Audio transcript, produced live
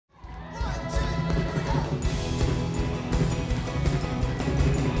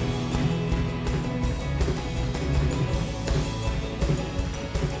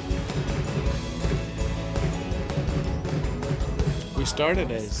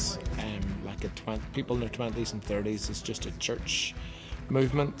started as like people in their 20s and 30s as just a church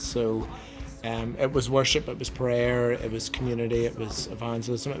movement. So it was worship, it was prayer, it was community, it was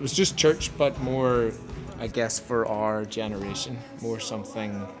evangelism. It was just church, but more, I guess, for our generation, more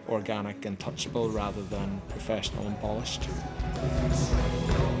something organic and touchable rather than professional and polished.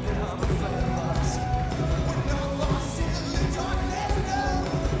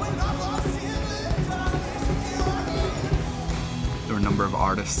 There were a number of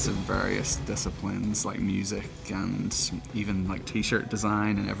artists in various disciplines like music and even like t-shirt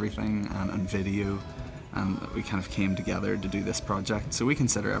design and everything and video, and we kind of came together to do this project. So we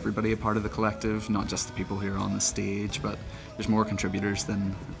consider everybody a part of the collective, not just the people who are on the stage, but there's more contributors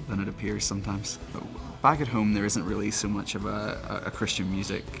than it appears sometimes. But back at home there isn't really so much of a Christian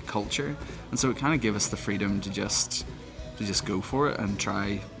music culture, and so it kind of gave us the freedom to just go for it and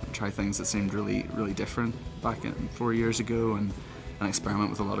try things that seemed really different back 4 years ago, and experiment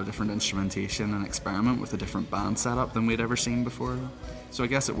with a lot of different instrumentation and experiment with a different band setup than we'd ever seen before. So I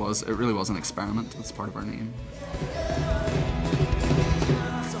guess it really was an experiment. It's part of our name.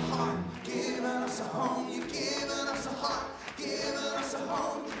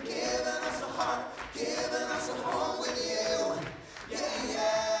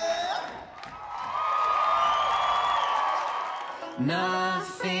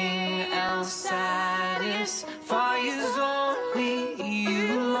 Nothing else satisfies only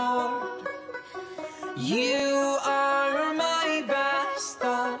you, Lord. You are my best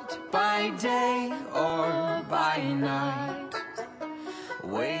thought by day or by night.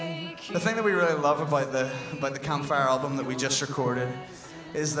 The thing that we really love about the Campfire album that we just recorded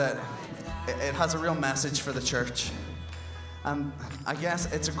is that it has a real message for the church. And I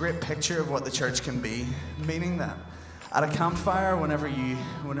guess it's a great picture of what the church can be, meaning that at a campfire, whenever you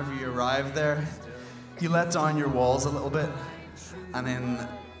arrive there, you let down your walls a little bit, and in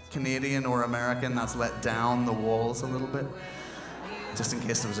Canadian or American, that's let down the walls a little bit, just in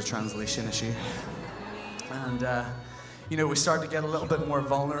case there was a translation issue. And we start to get a little bit more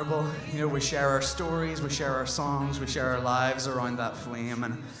vulnerable. We share our stories, we share our songs, we share our lives around that flame,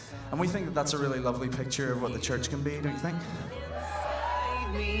 and we think that that's a really lovely picture of what the church can be, don't you think?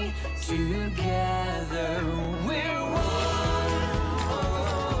 Together we're one.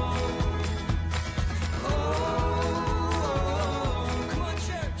 Come on,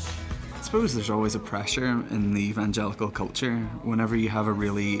 church. I suppose there's always a pressure in the evangelical culture whenever you have a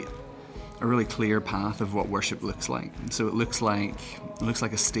really clear path of what worship looks like. So it looks like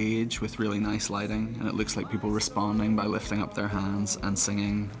a stage with really nice lighting, and it looks like people responding by lifting up their hands and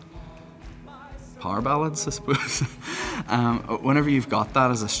singing power ballads, I suppose. Whenever you've got that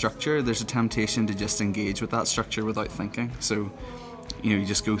as a structure, there's a temptation to just engage with that structure without thinking. So, you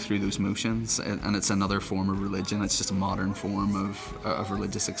just go through those motions, and it's another form of religion. It's just a modern form of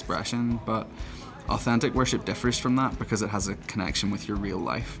religious expression. But authentic worship differs from that because it has a connection with your real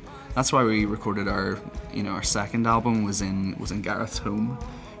life. That's why we recorded our second album was in Gareth's home.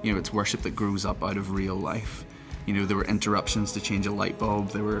 It's worship that grows up out of real life. There were interruptions to change a light bulb.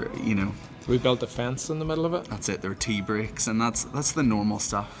 There were, We built a fence in the middle of it. That's it. There were tea breaks, and that's the normal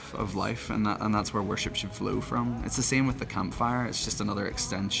stuff of life, and that's where worship should flow from. It's the same with the Campfire. It's just another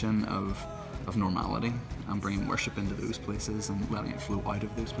extension of normality and bringing worship into those places and letting it flow out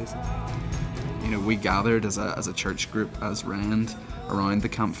of those places. We gathered as a church group, as Rend, around the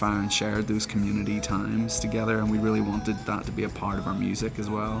campfire and shared those community times together, and we really wanted that to be a part of our music as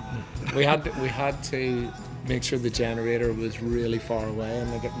well. We had to make sure the generator was really far away,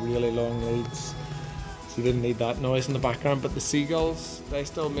 and they get really long leads, so you didn't need that noise in the background. But the seagulls, they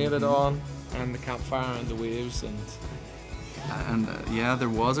still made it on, and the campfire and the waves, and yeah, there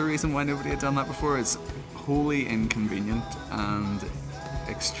was a reason why nobody had done that before. It's wholly inconvenient and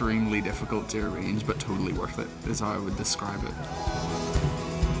extremely difficult to arrange, but totally worth it, is how I would describe it.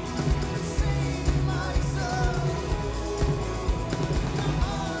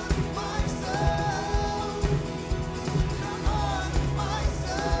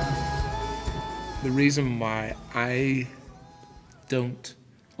 the reason why I don't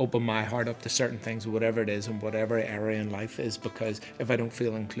open my heart up to certain things, whatever it is in whatever area in life, is because if I don't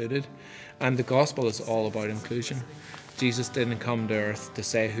feel included. And the gospel is all about inclusion. Jesus didn't come to earth to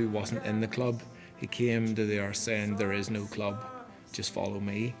say who wasn't in the club. He came to the earth saying there is no club, just follow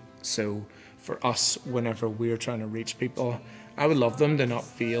me. So for us, whenever we're trying to reach people, I would love them to not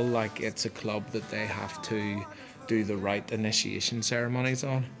feel like it's a club that they have to do the right initiation ceremonies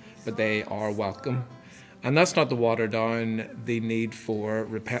on, but they are welcome. And that's not to water down the need for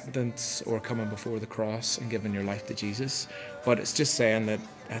repentance or coming before the cross and giving your life to Jesus, but it's just saying that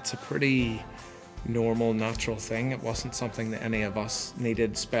that's a pretty normal, natural thing. It wasn't something that any of us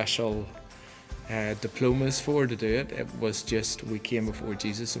needed special diplomas for to do it. It was just, we came before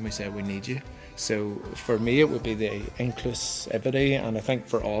Jesus and we said, we need you. So for me, it would be the inclusivity, and I think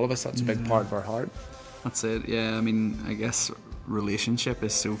for all of us, that's a big part of our heart. That's it, yeah. I mean, I guess relationship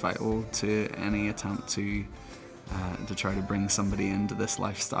is so vital to any attempt to try to bring somebody into this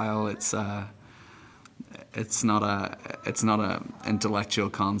lifestyle. It's not a intellectual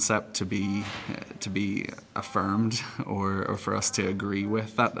concept to be affirmed or for us to agree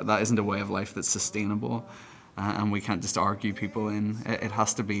with. That isn't a way of life that's sustainable, and we can't just argue people in. It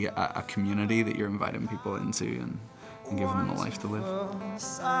has to be a community that you're inviting people into and giving them a life to live.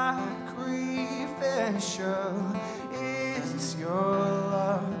 Sacrificial is your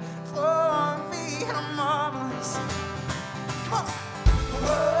love.